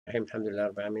الرحيم الحمد لله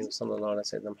رب العالمين وصلى الله على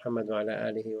سيدنا محمد وعلى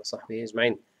آله وصحبه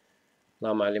أجمعين.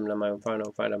 اللهم علمنا ما ينفعنا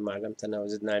وانفعنا بما علمتنا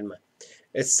وزدنا علما.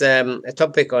 It's a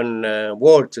topic on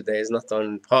Word today, it's not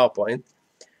on PowerPoint.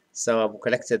 So I've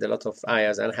collected a lot of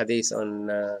ayahs and hadith on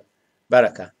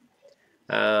Barakah.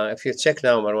 If you check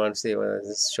now, Marwan, see whether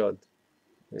this showed.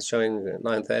 It's showing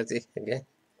 9:30 again.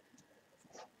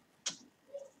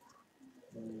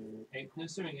 No,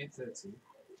 it's showing 8:30.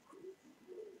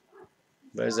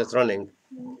 Where is it running?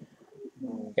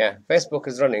 Yeah, Facebook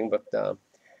is running, but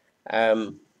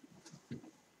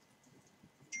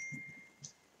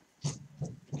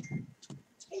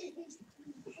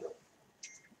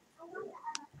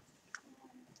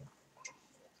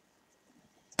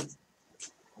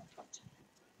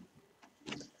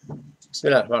بسم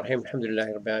الله الرحمن الرحيم الحمد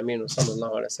لله رب العالمين وصلى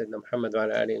الله على سيدنا محمد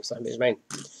وعلى آله وصحبه أجمعين.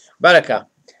 Barakah.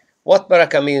 What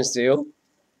barakah means to you?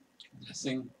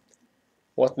 Blessing.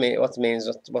 What means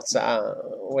what's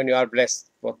when you are blessed?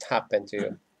 What happened to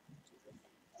you?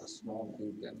 A small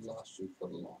thing can last you for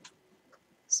long.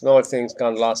 Small things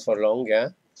can't last for long. Yeah.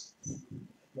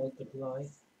 Multiply.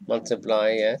 Multiply.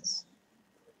 Yes.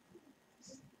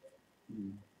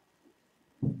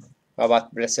 How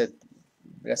about blessed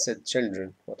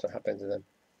children? What will happen to them?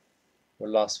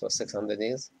 Will last for 600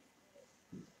 years.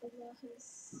 Allah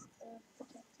has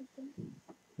protected them.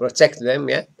 Protect them.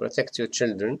 Yeah. Protect your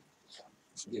children.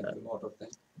 Give them out of them.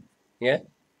 Yeah.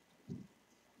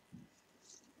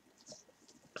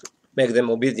 Make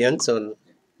them obedient and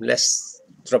less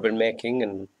troublemaking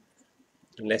and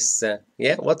less.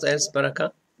 Yeah. What else,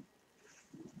 Barakah?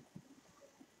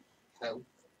 Help.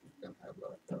 Them have a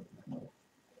lot of help.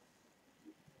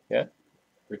 Yeah.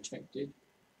 Protected.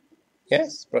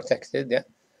 Yes, protected. Yeah.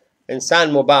 Insan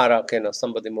Mubarak,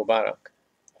 somebody Mubarak.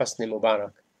 Husni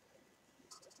Mubarak.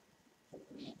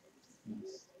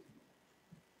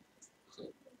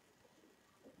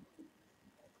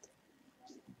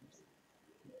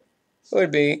 Will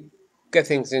be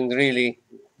getting things really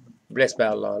blessed by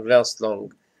Allah, last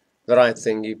long, the right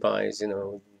thing he buys,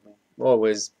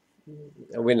 always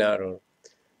a winner.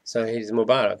 So he's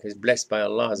Mubarak, he's blessed by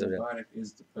Allah. Mubarak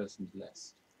is the person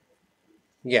blessed.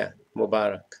 Yeah,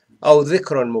 Mubarak. أو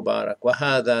ذكر مبارك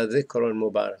وهذا ذكر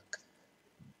مبارك.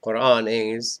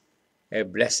 Quran is a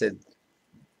blessed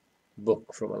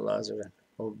book from Allah,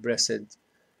 or blessed.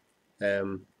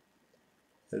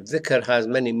 Dhikr has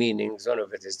many meanings. One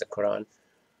of it is the Quran.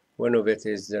 One of it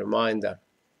is the reminder.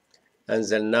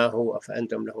 أنزلناه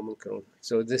أفأنتم له منكرون.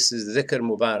 So this is dhikr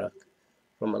mubarak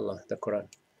from Allah, the Quran.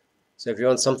 So if you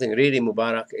want something really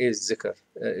mubarak, is dhikr,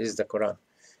 is the Quran.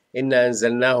 إنا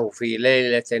أنزلناه في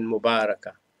ليلة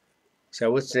مباركة.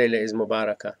 So which layla is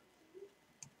mubarakah?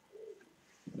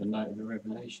 The night of the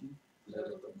revelation.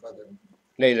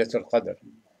 ليلة القدر.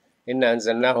 إنا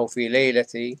أنزلناه في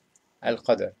ليلة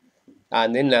القدر.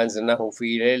 And إنا أنزلناه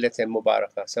في ليلة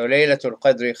مباركة. So ليلة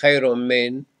القدر خير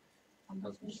من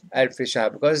ألف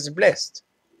شهر, because it's blessed.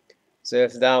 So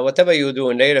if whatever you do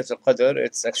in ليلة القدر,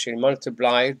 it's actually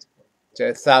multiplied to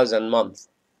 1,000 months.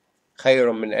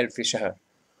 خير من ألف شهر.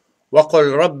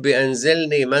 وقل رب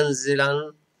أنزلني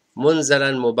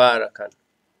منزلا مباركا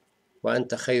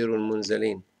وأنت خير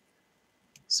المنزلين.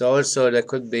 So also there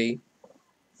could be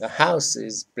the house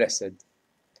is blessed.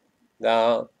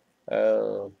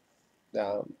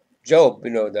 The job,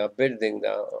 the building,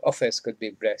 the office could be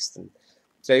blessed.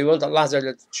 So you want Allah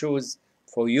to choose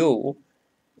for you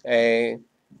a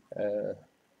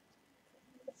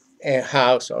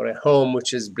house or a home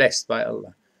which is blessed by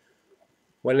Allah.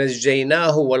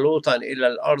 وَنَجَّيْنَاهُ وَلُوطًا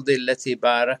إِلَى الْأَرْضِ الَّتِي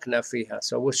بَارَكْنَا فِيهَا.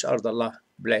 So which ard Allah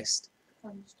blessed?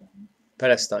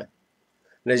 Palestine.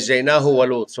 نَجَّيْنَاهُ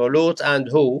وَلُوط. So Lut and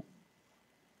who?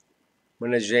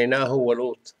 وَنَجَّيْنَاهُ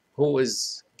وَلُوط. Who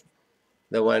is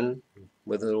the one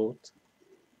with Lut?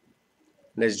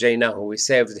 نَجَّيْنَاهُ. We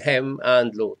saved him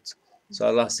and Lut. So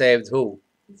Allah saved who?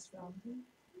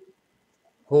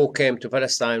 Who came to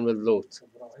Palestine with Lut?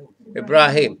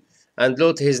 Ibrahim. And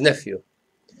Lut his nephew.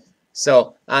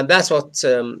 So, and that's what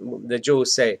the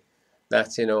Jews say,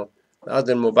 that, the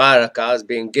other Mubarakah is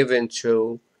being given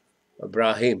to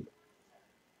Ibrahim.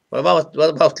 What about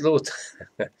Lut?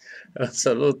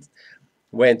 So Lut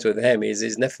went with him, he's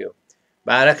his nephew.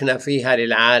 باركنا فيها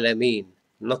للعالمين,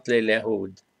 not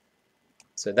لليهود.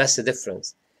 So that's the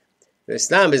difference.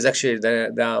 Islam is actually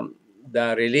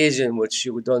the religion which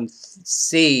you don't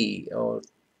see or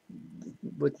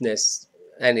witness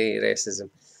any racism.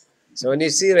 So when you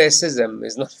see racism,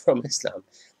 it's not from Islam.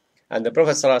 And the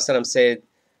Prophet ﷺ said,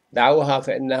 دعوها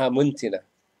فإنها منتنة.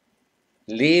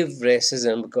 Leave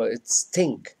racism because it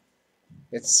stinks.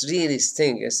 It's really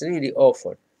stink. It's really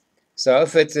awful. So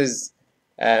if it is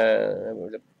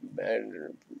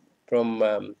from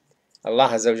Allah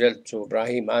Azza wa Jal to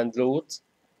Ibrahim and Lut.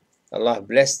 Allah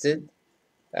blessed it,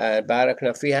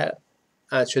 Barakah fiha,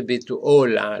 and should be to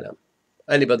all alam.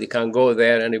 Anybody can go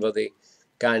there, anybody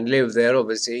can live there,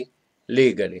 obviously,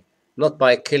 legally. Not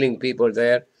by killing people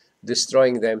there,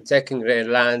 destroying them, taking their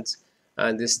lands,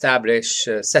 and establish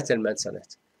settlements on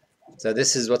it. So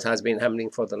this is what has been happening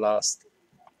for the last...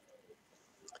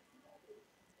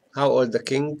 How old the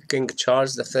king? King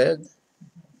Charles III?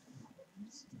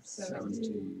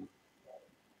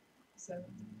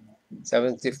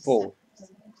 74.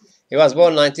 He was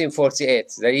born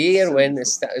 1948, the year when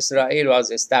Israel was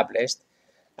established,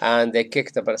 and they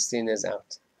kicked the Palestinians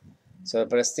out. So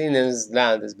the Palestinians'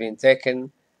 land has been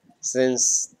taken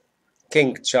since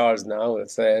King Charles now, the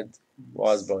third,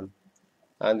 was born,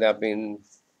 and they have been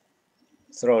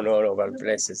thrown all over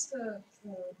places. It's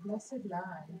a blessed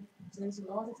land. There's a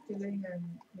lot of killing and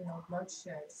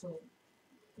bloodshed. So,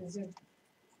 does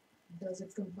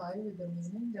it comply with the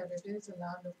meaning that it is a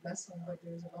land of blessing, but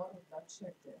there's a lot of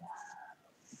bloodshed there?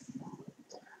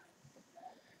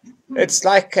 It's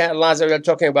like Allah Azza wa Jalla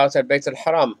talking about Al-Bayt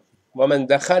al-Haram. وَمَنْ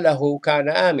دَخَلَهُ كَانَ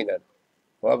آمِنًا.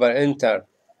 Whoever enter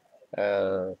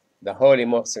the holy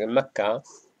mosque in Mecca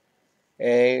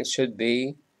should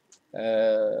be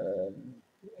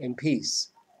in peace.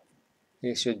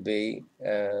 He should be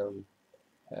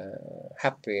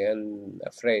happy and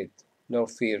afraid, no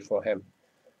fear for him.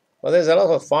 Well, there's a lot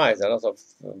of fights, a lot of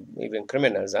even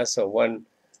criminals. I saw one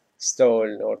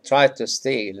stole or tried to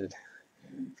steal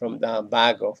from the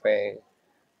bag of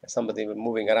somebody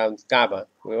moving around Kaaba.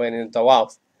 We went in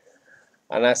Tawaf,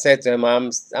 and I said to him,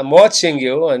 I'm watching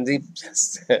you, and he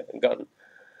just gone.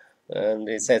 And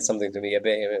he said something to me,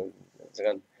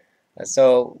 gone.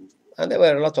 And there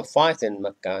were a lot of fights in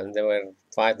Mecca, and there were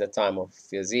fights at the time of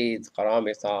Yazid,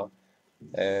 Qaramita,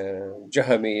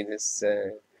 Jahami, this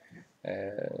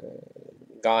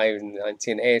guy in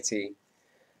 1980,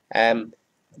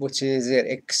 which is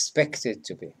expected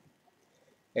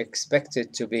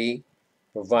to be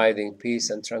providing peace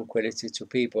and tranquility to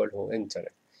people who enter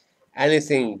it.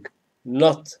 Anything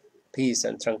not peace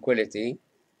and tranquility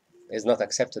is not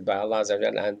accepted by Allah Azza wa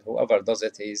Jalla, and whoever does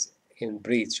it is in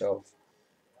breach of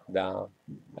the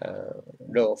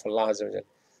law of Allah Azza wa Jalla.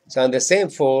 So, and the same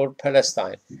for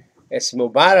Palestine. It's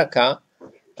Barakah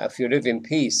if you live in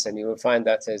peace, and you will find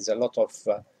that there's a lot of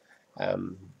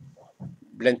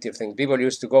plenty of things. People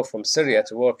used to go from Syria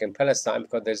to work in Palestine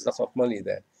because there's a lot of money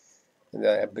there in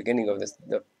the beginning of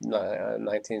the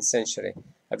 19th century.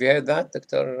 Have you heard that,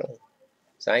 Dr.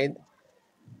 Saeed?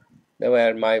 There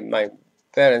were my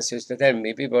parents used to tell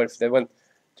me, people, if they want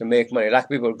to make money, like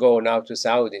people go now to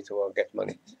Saudi to get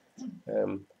money.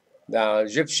 The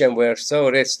Egyptians were so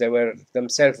rich, they were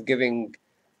themselves giving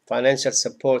financial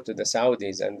support to the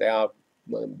Saudis, and they are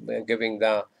giving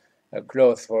the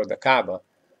cloth for the Kaaba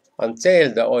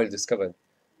until the oil discovered.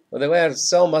 Well, they were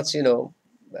so much,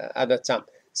 at that time.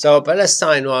 So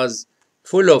Palestine was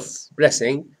full of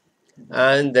blessing,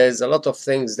 and there's a lot of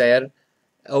things there.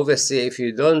 Obviously, if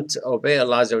you don't obey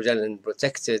Allah Azza wa Jalla and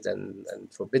protect it and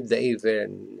forbid the evil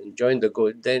and join the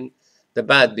good, then the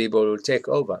bad people will take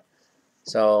over.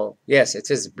 So yes, it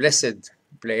is a blessed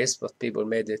place, but people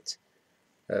made it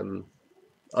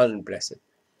unblessed.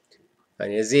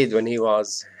 And Yazid, when he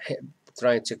was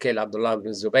trying to kill Abdullah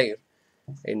ibn Zubayr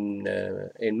in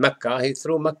Mecca, he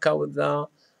threw Mecca with the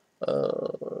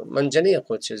manjaniq,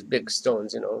 which is big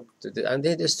stones, and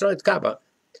they destroyed Kaaba.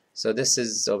 So this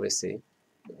is obviously,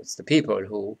 it's the people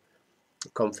who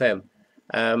confirm.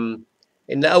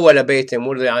 إن أول بيت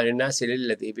وضع للناس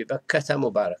للذي ببكة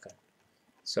مباركا.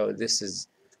 So this is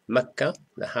Mecca,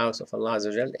 the house of Allah Azza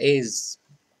wa Jal, is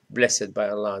blessed by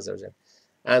Allah Azza wa Jal.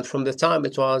 And from the time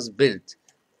it was built,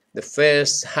 the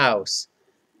first house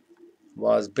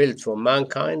was built for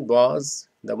mankind was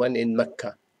the one in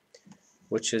Mecca,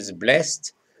 which is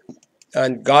blessed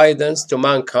and guidance to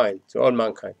mankind, to all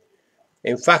mankind.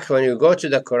 In fact, when you go to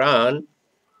the Quran,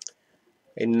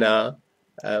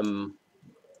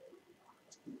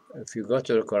 if you go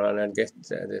to the Quran and get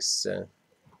this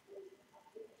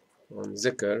on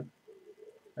zikr,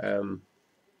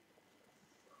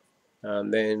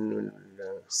 and then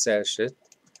search it,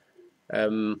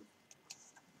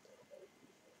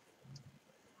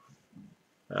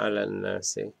 على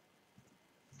الناس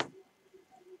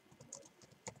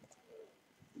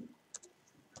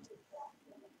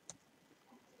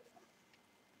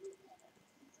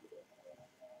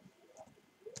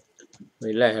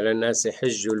ولله على الناس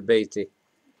حج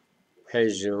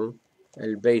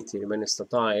البيت لمن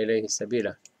استطاع إليه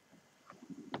سبيلا.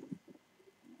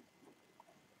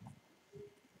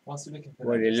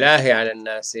 ولله على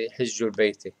الناس حج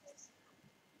البيت.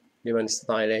 لمن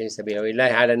استطاع إليه سبيلا ولله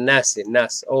على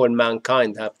الناس all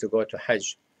mankind have to go to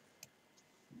Hajj.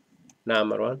 نعم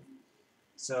مروان.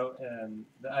 So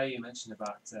the ayah you mentioned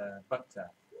about Bakkah.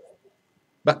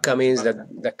 Bakkah means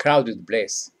the crowded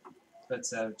place. But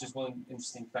just one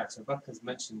interesting fact. So Bakkah is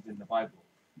mentioned in the Bible.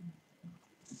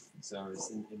 So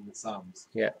it's in the Psalms.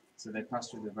 Yeah. So they pass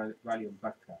through the valley of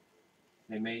Bakkah.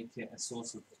 They make it a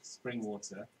source of spring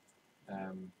water.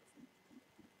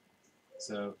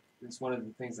 So it's one of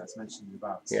the things that's mentioned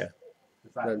about. Yeah. The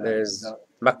fact that there's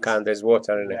Makkah and there's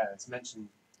water in it. Yeah, it's mentioned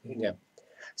in,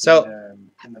 So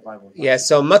in the Bible. Yeah,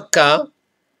 so Makkah,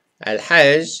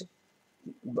 Al-Hajj,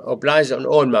 obliged on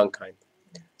all mankind.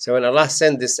 So when Allah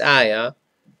sent this ayah,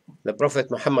 the Prophet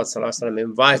Muhammad ﷺ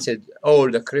invited all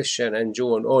the Christian and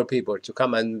Jew and all people to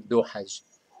come and do Hajj.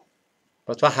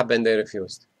 But what happened? They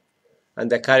refused.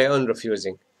 And they carry on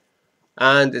refusing.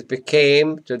 And it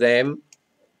became to them,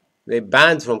 they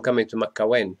banned from coming to Makkah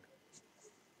when?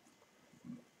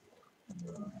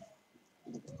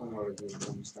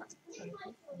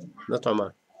 Not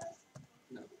Umar.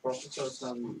 Prophet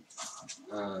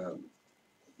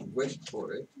wished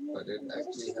for it, but it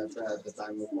actually happened at the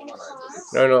time of Umar, I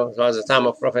believe. No, it was the time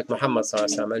of Prophet Muhammad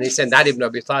ﷺ, and he sent Ali ibn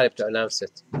Abi Talib to announce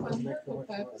it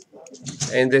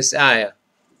in this ayah.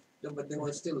 No, but they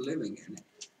were still living in it.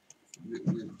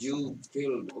 The Jew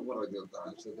killed Umar,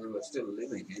 so they were still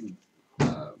living in.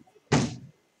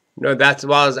 No, that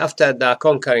was after the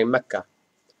conquering Mecca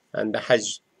and the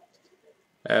Hajj.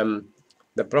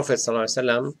 The Prophet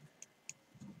ﷺ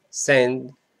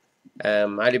sent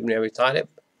Ali ibn Abi Talib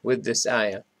with this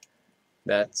ayah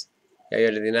that يا أيها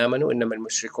الذين آمنوا إنما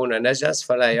المشركون نجس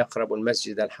فلا يقربوا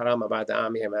المسجد الحرام بعد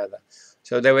عامهم هذا.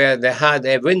 So they had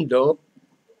a window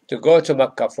to go to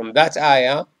Mecca from that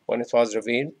ayah when it was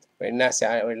revealed وَلِلَّهِ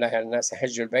عَلَى النَّاسِ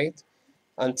حِجُّ الْبَيْتِ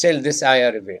until this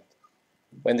ayah revealed.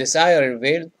 When this ayah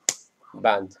revealed,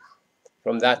 banned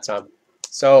from that time.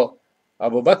 So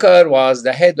Abu Bakr was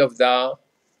the head of the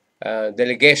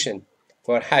delegation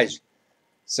for Hajj.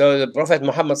 So the Prophet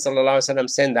Muhammad ﷺ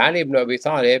sent Ali ibn Abi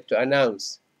Talib to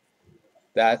announce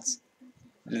that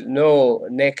no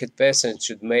naked person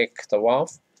should make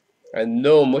tawaf and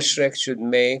no mushrik should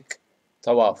make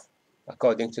tawaf,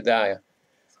 according to the ayah.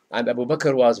 And Abu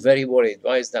Bakr was very worried.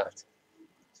 Why is that?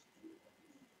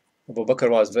 Abu Bakr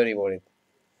was very worried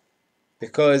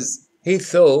because he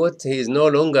thought he is no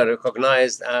longer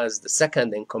recognized as the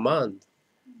second in command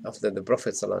after the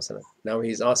Prophet ﷺ. Now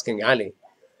he's asking Ali.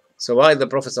 So why the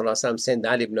Prophet ﷺ sent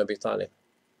Ali ibn Abi Talib?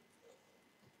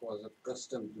 It was a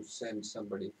custom to send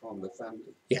somebody from the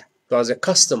family. Yeah, it was a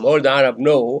custom. All the Arab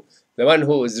know the one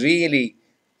who is really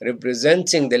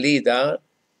representing the leader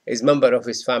is member of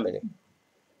his family.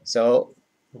 So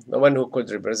the one who could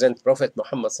represent Prophet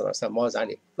Muhammad ﷺ was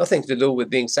Ali. Nothing to do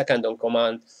with being second on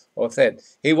command or third.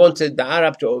 He wanted the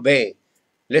Arab to obey,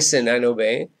 listen and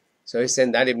obey. So he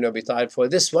sent Ali ibn Abi Talib for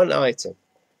this one item,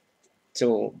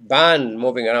 to ban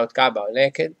moving around Kaaba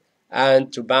naked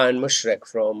and to ban mushrik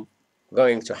from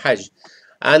going to Hajj.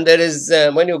 And there is,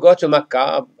 when you go to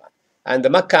Mecca, and the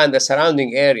Mecca and the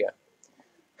surrounding area,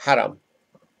 Haram,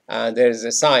 and there is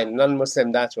a sign,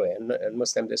 non-Muslim that way and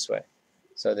Muslim this way.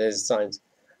 So there's signs.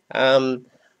 I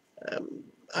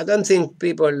don't think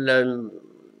people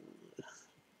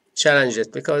challenge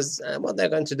it because what they're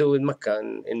going to do with Mecca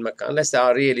in Mecca, unless they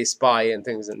are really spy and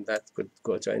things, and that could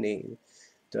go to any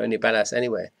palace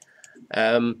anyway.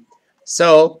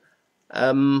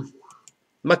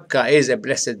 Mecca is a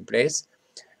blessed place.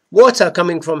 Water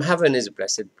coming from heaven is a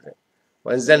blessed place.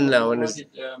 Why did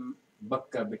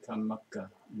Bakkah become Makkah?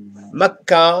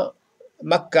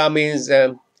 Makkah means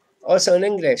also in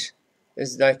English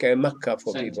it's like a Mecca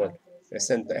for Center. people, a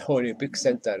center, a holy big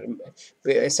center,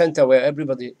 a center where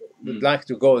everybody would like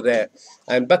to go there.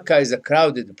 And Bakkah is a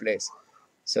crowded place,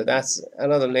 so that's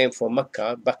another name for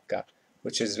Mecca, Bakkah,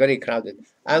 which is very crowded.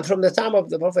 And from the time of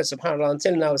the Prophet subhanAllah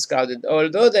until now it's crowded.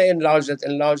 Although they enlarged it,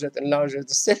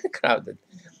 it's still crowded.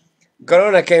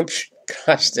 Corona came,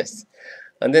 crushed it,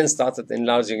 and then started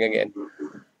enlarging again.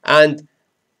 And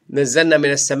نزلنا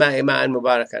من السماء ماء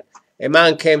مباركا. A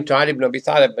man came to Ali ibn Abi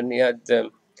Talib and he had,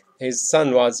 his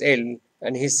son was ill,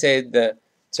 and he said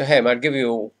to him, I'll give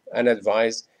you an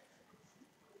advice.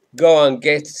 Go and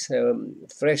get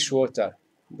fresh water,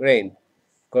 rain.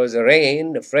 Because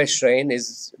rain, fresh rain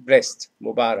is blessed,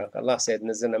 Mubarak. Allah said,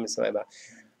 نزلنا من السماء ماء.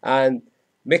 And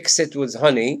mix it with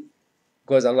honey,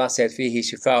 because Allah said, فيه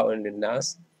شفاء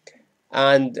للناس.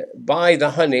 And buy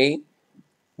the honey,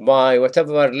 buy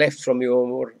whatever left from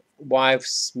your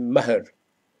wife's mahr,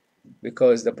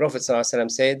 because the Prophet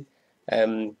ﷺ said,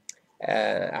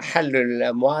 أحل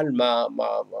الأموال ما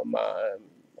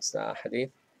حديث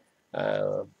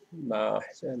معنى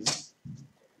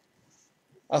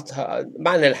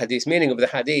الحديث, meaning of the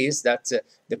hadith, that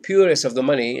the purest of the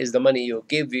money is the money you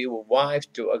give your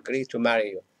wife to agree to marry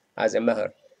you as a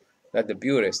mahr, that the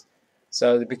purest.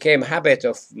 So it became a habit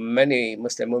of many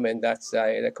Muslim women that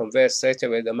they convert straight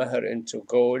away the mahr into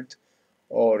gold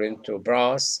or into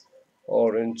brass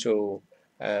or into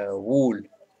wool,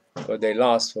 because they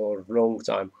last for a long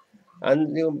time.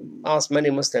 And you ask many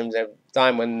Muslims at the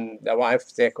time when the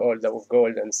wife take all the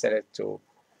gold and sell it to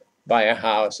buy a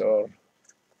house or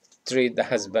treat the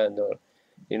husband, or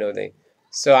they.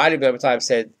 So Ali ibn Abi Talib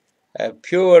said,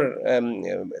 pure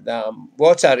the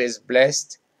water is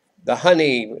blessed, the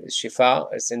honey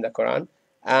shifa is in the Quran,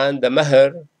 and the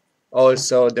mahr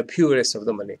also the purest of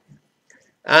the money.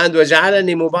 And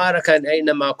وَجَعَلَنِي مُبَارَكًا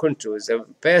أَيْنَمَا كُنْتُ, the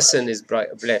person is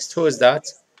blessed. Who is that?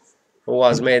 Who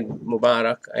was made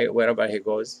Mubarak wherever he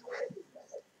goes?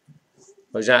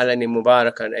 وَجَعَلَنِي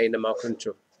مُبَارَكًا أَيْنَمَا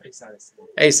كُنْتُ,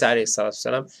 Isa alayhi salatu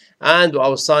wasalam. And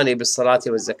وَأَوْصَانِي بِالصَّلَاةِ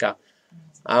وَالزَّكَاةِ.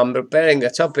 I'm preparing a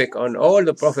topic on all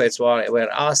the prophets were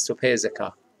asked to pay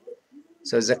zakah.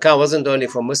 So zakah wasn't only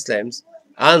for Muslims,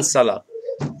 and salah.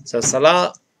 So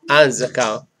salah and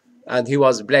zakah, and he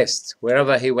was blessed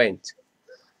wherever he went.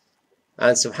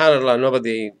 And subhanallah,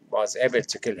 nobody was able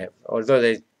to kill him, although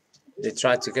they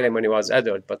tried to kill him when he was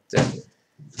adult. But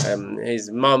his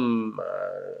mom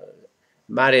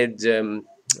married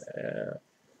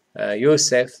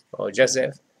Yosef or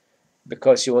Joseph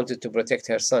because she wanted to protect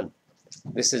her son.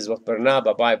 This is what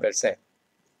Barnabas Bible said,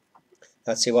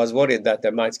 that she was worried that they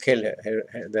might kill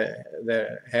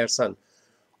her son.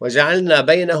 وَجَعَلْنَا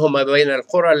بَيْنَهُمْ وَبَيْنَ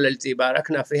الْقُرَى الَّتِي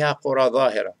بَارَكْنَا فِيهَا قُرَى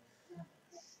ظَاهِرَةً.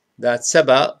 That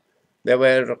Saba, there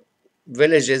were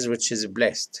villages which is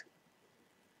blessed.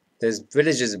 There's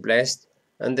villages blessed,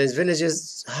 and there's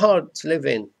villages hard to live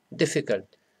in,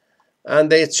 difficult. And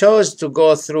they chose to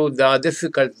go through the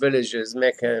difficult villages,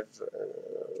 make a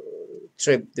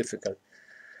trip difficult.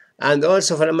 And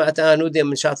also فلما أتاها نودي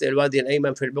من شاطئ الوادي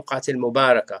الأيمن في البقعة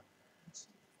المباركة,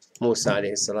 موسى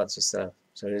عليه الصلاة والسلام.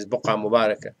 So it's بقعة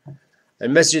مباركة.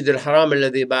 المسجد الحرام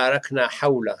الذي باركنا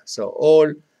حوله. So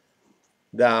all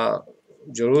the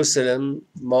Jerusalem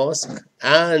mosque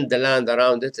and the land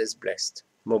around it is blessed,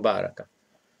 مباركة.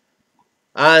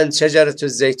 And شجرة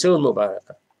الزيتون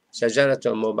مباركة. شجرة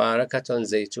مباركة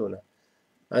زيتونة.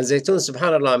 And zaytun,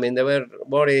 subhanallah, I mean, they were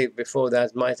worried before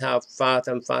that might have fat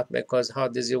because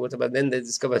heart disease, whatever. Then they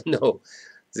discovered no,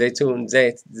 zaytun,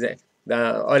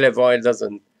 the olive oil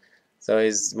doesn't. So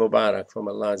it's mubarak from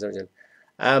Allah Azza wa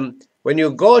Jal. When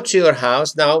you go to your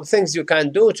house, now things you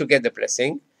can do to get the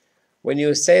blessing. When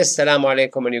you say Assalamu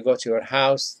alaikum when you go to your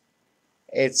house,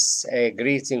 it's a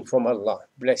greeting from Allah,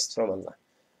 blessed from Allah.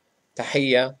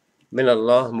 Tahiyya min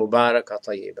Allah mubaraka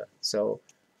tayyiba. So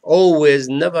always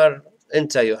never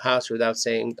enter your house without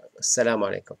saying Assalamu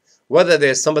alaikum, whether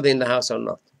there's somebody in the house or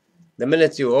not. The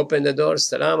minute you open the door,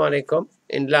 Assalamu alaikum,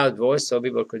 in loud voice so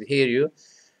people could hear you,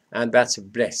 and that's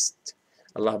blessed.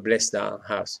 Allah bless the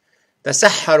house.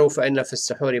 تَسَحَّرُوا فَإِنَّ فِي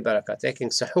السُّحُورِ بَرَكَةً. Taking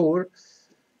suhoor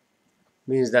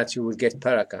means that you will get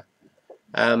barakah.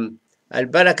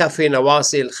 Al-barakah fi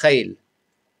nawasi al-khayl.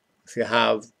 If you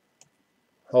have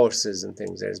horses and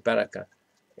things, there's barakah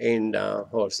in the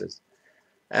horses.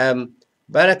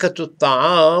 Barakatul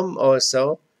ta'am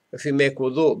also, if you make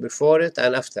wudu before it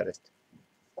and after it,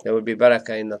 there will be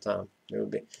barakah in the ta'am. There will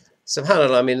be.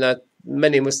 Subhanallah, I mean, that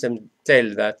many Muslims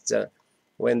tell that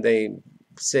when they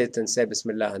sit and say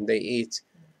Bismillah and they eat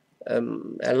a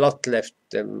lot left,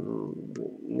 they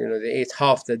eat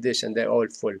half the dish and they're all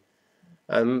full.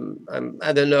 I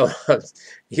don't know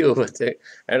you, but a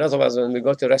lot of us, when we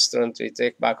go to a restaurant, we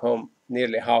take back home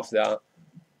nearly half the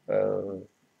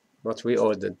what we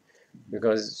ordered.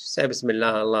 Because say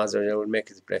Bismillah, Allah will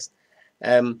make it blessed.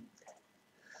 And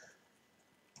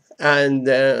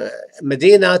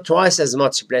Medina twice as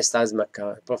much blessed as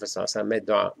Mecca. Prophet ﷺ made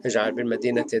dua, اجعل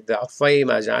بالمدينة ضعفي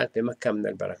ما جعلت بمكة من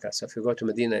البركة. So if you go to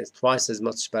Medina, it's twice as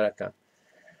much barakah.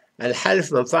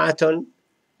 الحلف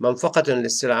منفقة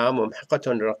للسلعة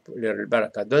ومحقة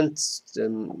للبركة. Don't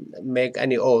make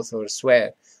any oath or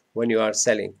swear when you are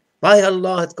selling. By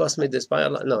Allah, it cost me this. By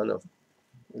Allah, no,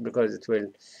 because it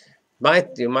will.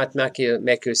 You might make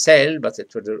you sell, but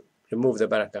it will remove the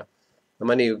barakah. The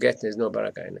money you get, there's no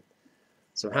barakah in it.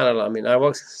 Subhanallah, I mean, I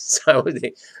worked in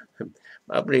Saudi.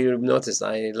 Probably you've noticed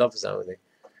I love Saudi.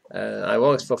 I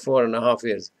worked for 4.5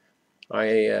 years.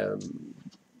 I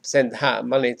sent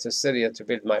money to Syria to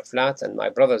build my flat and my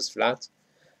brother's flat,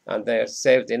 and they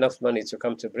saved enough money to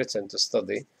come to Britain to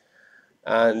study.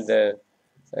 And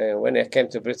when I came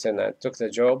to Britain, I took the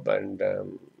job, and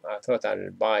I thought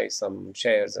I'd buy some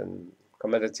shares and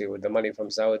commodity with the money from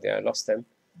Saudi. I lost them.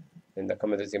 in the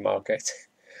commodity market.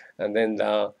 And then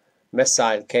the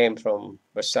missile came from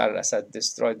Bashar al-Assad,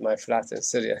 destroyed my flat in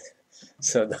Syria.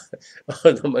 So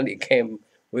all the money came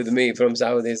with me from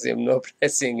Saudi, no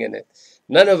pressing in it.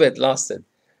 None of it lasted.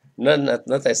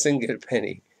 Not a single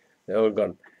penny. They were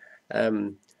gone.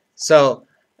 So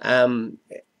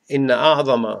إن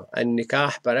أعظم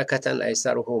النكاح بركة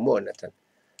أيسره مؤنة.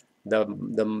 The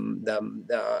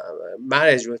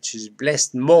marriage which is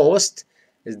blessed most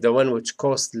is the one which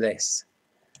costs less.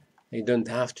 You don't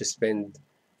have to spend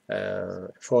a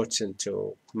fortune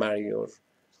to marry your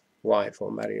wife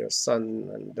or marry your son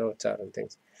and daughter and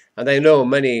things. And I know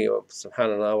many of,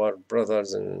 subhanAllah, our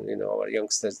brothers and our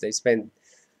youngsters, they spend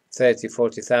 30,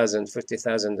 40,000,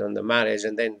 50,000 on the marriage,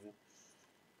 and then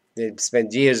they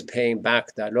spend years paying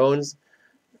back their loans,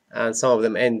 and some of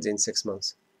them end in 6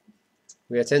 months.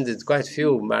 We attended quite a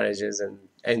few marriages and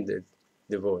ended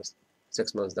divorce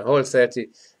 6 months. The whole 30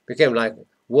 became like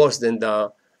worse than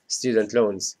the student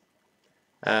loans.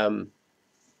 And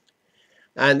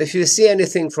if you see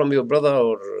anything from your brother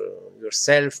or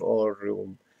yourself or your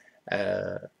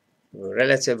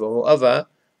relative or whoever,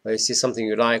 or you see something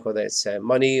you like, whether it's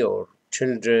money or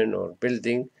children or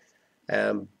building,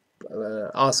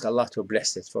 ask Allah to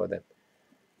bless it for them.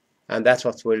 And that's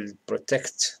what will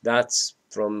protect that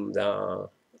from the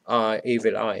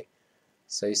evil eye.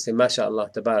 So you say,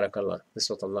 MashaAllah, Tabarakallah. This is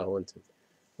what Allah wanted.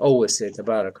 Always say,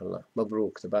 Tabarakallah,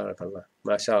 Mabruk, Tabarakallah,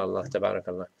 MashaAllah,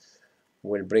 Tabarakallah.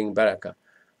 Will bring barakah.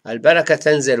 Al-barakah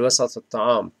tanzil wasat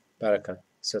al-ta'am. Barakah.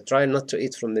 So try not to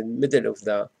eat from the middle of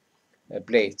the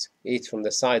plate. Eat from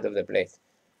the side of the plate.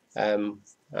 And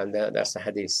that's the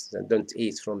hadith. Don't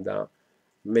eat from the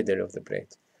middle of the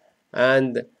plate.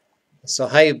 And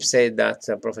Suhaib said that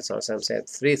Prophet ﷺ said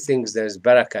 3 things there's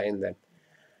barakah in them.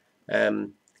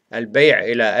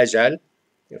 Al-bay' ila ajal,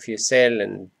 if you sell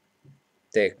and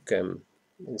take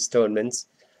installments,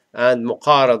 and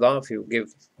muqarada, if you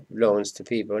give loans to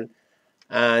people,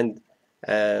 and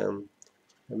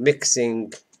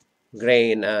mixing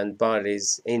grain and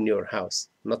barleys in your house,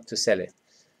 not to sell it.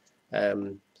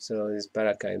 So there's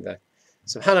barakah in that.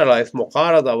 SubhanAllah, if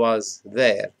muqarada was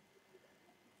there,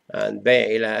 and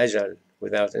bay' ila ajal,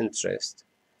 without interest,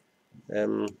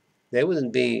 there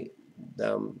wouldn't be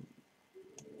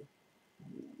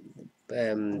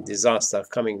disaster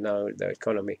coming now with the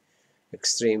economy,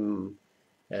 extreme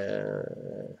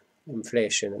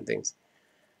inflation and things.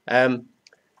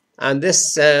 And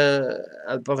this,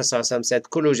 Prophet ﷺ said,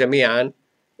 Kulu jami'an,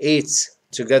 eat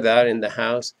together in the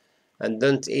house, and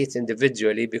don't eat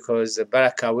individually, because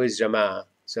barakah with jama'ah.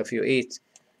 So if you eat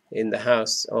in the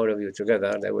house, all of you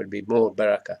together, there will be more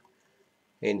barakah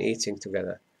in eating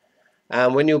together.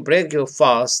 And when you break your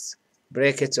fast,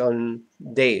 break it on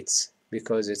dates,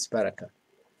 because it's barakah.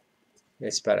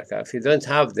 It's barakah. If you don't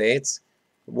have dates,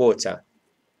 water,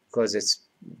 because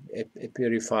it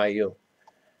purifies you.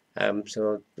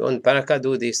 So on barakah,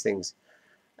 do these things.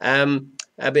 And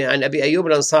Abi Ayyub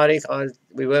al-Ansari,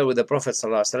 we were with the Prophet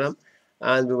ﷺ,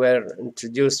 and we were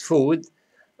introduced food,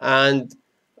 and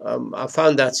I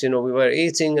found that we were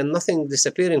eating and nothing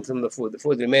disappearing from the food. The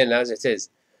food remained as it is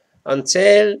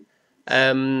until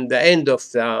the end of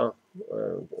the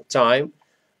time,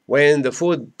 when the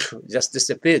food just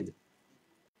disappeared.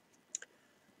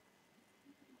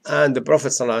 And the Prophet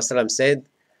ﷺ said,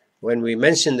 when we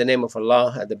mentioned the name of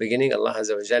Allah at the beginning, Allah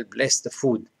Azza wa Jal blessed the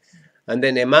food. And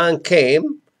then a man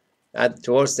came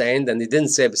towards the end, and he didn't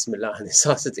say Bismillah, and he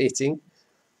started eating,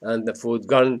 and the food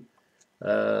gone,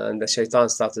 and the shaitan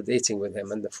started eating with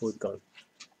him, and the food gone,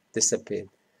 disappeared.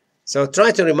 So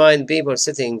try to remind people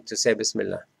sitting to say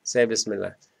Bismillah, say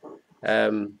Bismillah.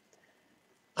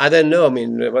 I don't know,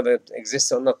 whether it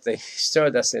exists or not. They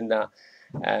showed us in the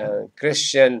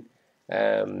Christian,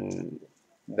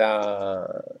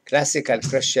 the classical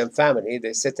Christian family,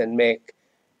 they sit and make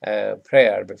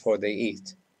prayer before they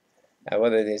eat.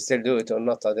 Whether they still do it or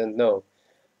not, I don't know.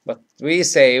 But we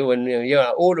say, when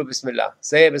you're Ulu Bismillah,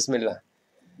 say Bismillah.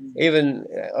 Even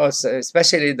also,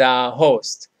 especially the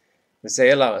host, we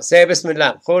say, Allah, say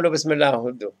Bismillah, Qulu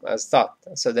Bismillah, as taught.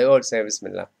 So they all say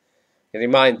Bismillah. You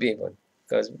remind people,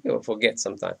 because people forget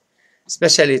sometimes.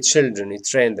 Especially children, you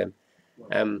train them.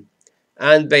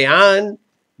 And bayan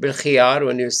bil khiyar,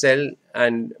 when you sell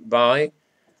and buy.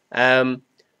 And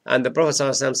the Prophet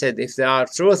ﷺ said, if they are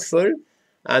truthful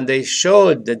and they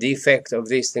showed the defect of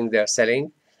these things they are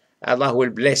selling, Allah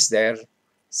will bless their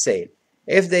sale.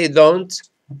 If they don't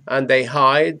and they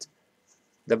hide,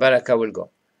 the barakah will go.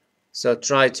 So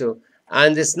try to,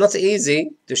 and it's not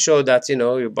easy to show that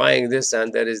you're buying this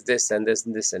and there is this and this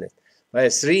and this in it. But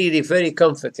it's really very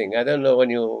comforting. I don't know when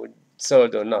you saw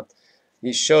it or not.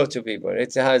 You show to people,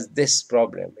 it has this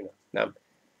problem, نعم.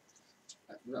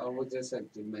 I would just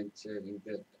like to mention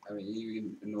that, I mean,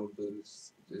 even in Urdu,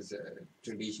 there's a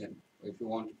tradition. If you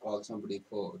want to call somebody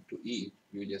to eat,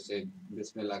 you just say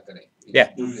Bismillah kare. You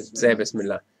Yeah, just do say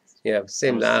Bismillah. Yeah, I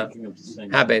same was thinking of the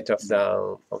same habit of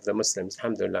the Muslims,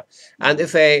 alhamdulillah. And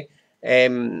if a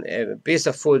piece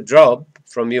of food drop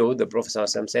from you, the Prophet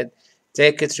ﷺ said,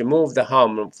 take it, remove the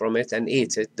harm from it, and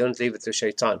eat it. Don't leave it to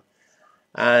shaitan.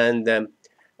 And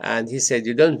he said,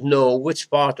 you don't know which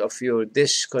part of your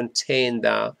dish contained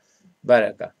the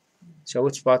barakah. So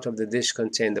which part of the dish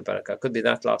contained the barakah? Could be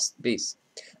that last piece.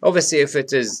 Obviously, if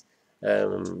it is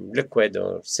liquid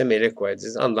or semi-liquid,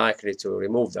 it's unlikely to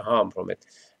remove the harm from it.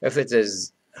 If it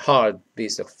is hard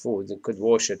piece of food, you could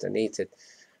wash it and eat it.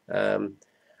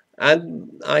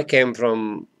 And I came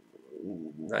from,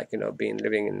 being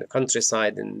living in the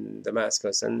countryside in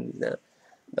Damascus, and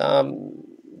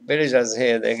villagers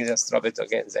here, they just rub it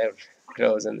against their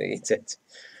clothes and they eat it.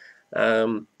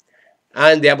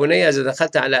 And يا بني إذا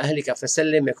دخلت على أهلك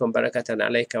فسلم يكن بركة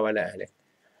عليك وعلى أهلك.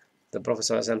 The Prophet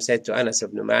ﷺ said to Anas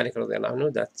ibn Malik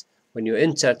that when you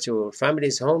enter to your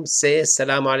family's home, say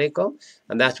Assalamu alaikum,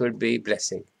 and that will be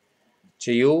blessing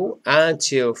to you and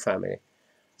to your family.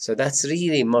 So that's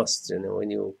really must,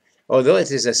 although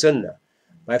it is a sunnah,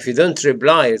 but if you don't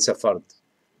reply, it's a fard.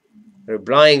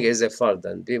 Replying is a fard,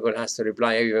 and people has to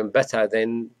reply even better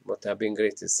than what have been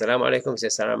greeted. Assalamu alaikum, say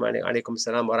Assalamu alaikum,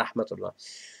 salam wa rahmatullah.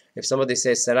 If somebody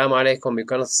says Assalamu alaikum, you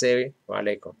cannot say wa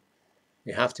alaikum.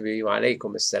 You have to be wa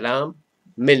alaikum assalam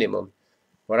minimum,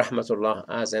 wa rahmatullah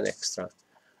as an extra.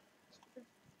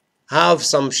 Have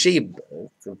some sheep,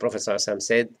 the Prophet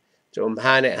said to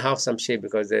Hani, have some sheep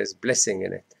because there's blessing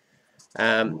in it.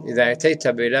 إذا أتيت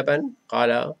بلبن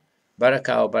قال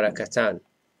بركة أو بركتان.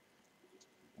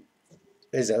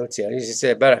 إذا أتي, you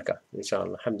say barakah,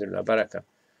 inshallah, alhamdulillah, barakah.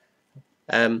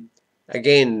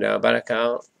 Again,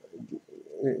 barakah,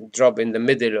 drop in the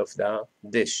middle of the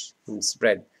dish and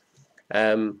spread.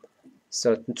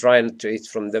 So try not to eat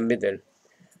from the middle.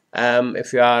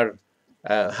 If you are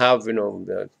have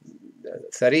the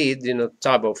tharid,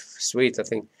 type of sweet, I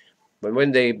think, but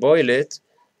when they boil it,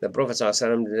 the Prophet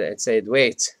ﷺ said,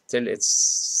 wait till it's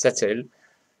settled,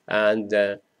 and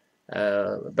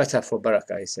better for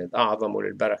barakah. He said, أعظم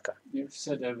للبركة. You've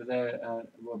said over there,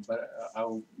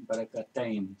 أو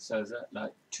بركتين. So is that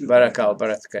like two? Barakah or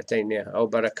barakatain, yeah, or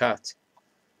barakat.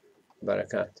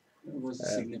 Barakat. What was the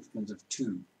significance of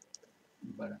two?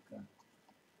 Barakah.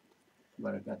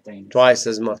 Barakatain. Twice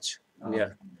as much.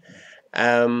 Yeah.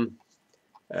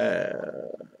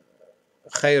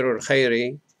 خير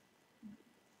الخير,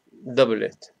 double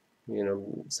it.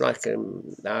 It's like the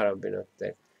Arab,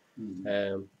 thing.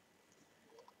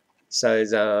 So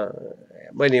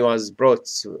when he was brought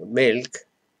milk,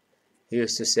 he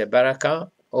used to say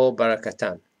barakah or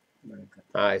barakatan.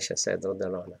 Aisha said,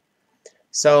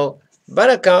 so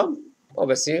barakah,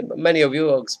 obviously, many of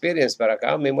you experience barakah.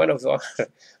 I mean, one of the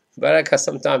barakah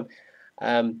sometime,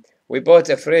 we bought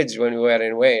a fridge when we were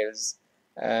in Wales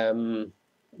in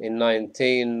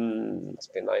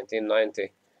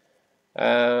 1990.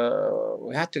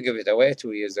 We had to give it away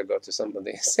 2 years ago to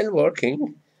somebody. Still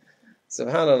working.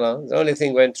 Subhanallah. The only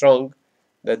thing went wrong,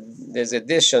 that there's a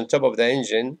dish on top of the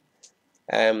engine.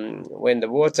 When the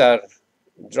water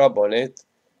drop on it,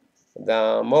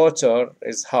 the motor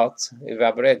is hot,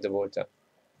 evaporate the water.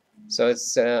 So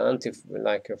it's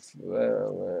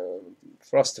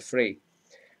frost free.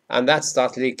 And that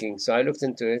started leaking. So I looked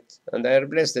into it and I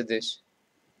replaced the dish.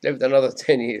 Lived another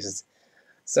 10 years.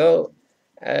 So,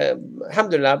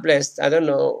 alhamdulillah, blessed. I don't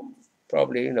know,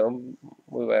 probably,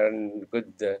 we were in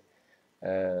good,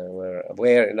 were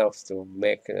aware enough to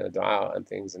make dua and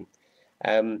things.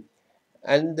 And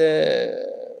the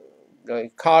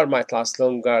car might last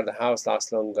longer, the house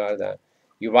lasts longer,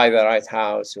 you buy the right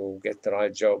house, you get the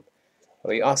right job.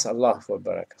 We ask Allah for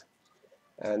barakah.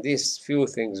 And these few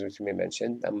things which we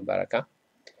mentioned, barakah,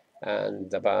 and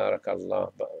the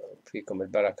barakallah, fikum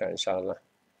al-barakah, inshallah.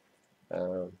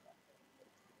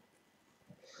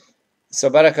 So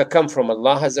barakah come from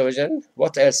Allah Azza wa Jal.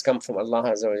 What else come from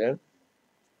Allah Azza wa Jal?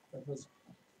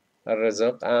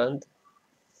 Al-rizq and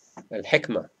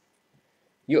al-hikmah.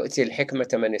 يؤتي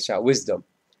الحكمة من يشاء. Wisdom.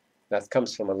 That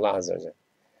comes from Allah Azza wa Jal.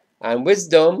 And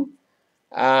wisdom,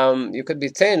 you could be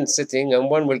 10 sitting and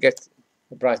one will get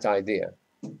a bright idea.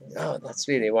 Oh, that's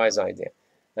really a wise idea.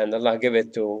 And Allah give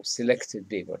it to selected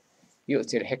people.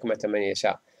 يؤتي الحكمة من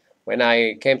يشاء. When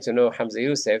I came to know Hamza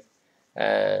Yusuf,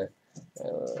 he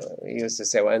used to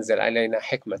say, وأنزل علينا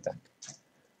حكمتك.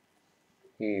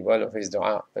 One of his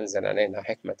dua, أنزل علينا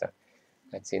حكمتك.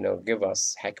 That, give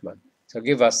us hikmah. So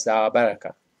give us the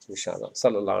barakah, inshallah.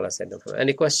 Sallallahu alaihi wasallam.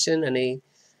 Any question? Any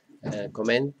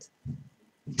comment?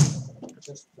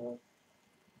 Just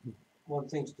one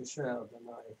thing to share the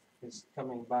knife is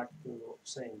coming back to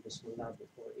saying Bismillah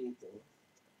before eating.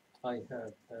 I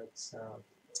heard that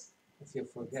if you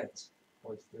forget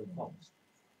or if you fast,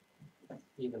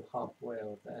 even halfway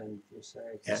or the end, you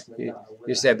say Bismillah.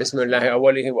 You say Bismillah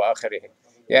awwalihi wa akhirihi.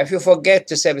 Yeah, if you forget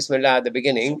to say Bismillah at the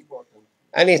beginning,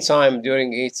 any time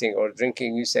during eating or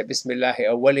drinking, you say Bismillah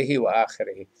awwalihi wa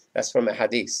akhirihi. That's from a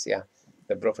hadith, yeah.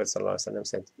 The Prophet ﷺ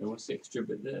said. What's the extra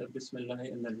bit there? Bismillah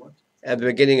and then what? At the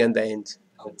beginning and the end.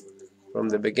 From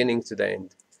the beginning to the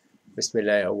end.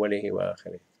 Bismillah awwalihi wa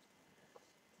akhirihi.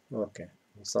 Okay.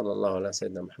 صلى الله على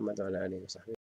سيدنا محمد وعلى آله وصحبه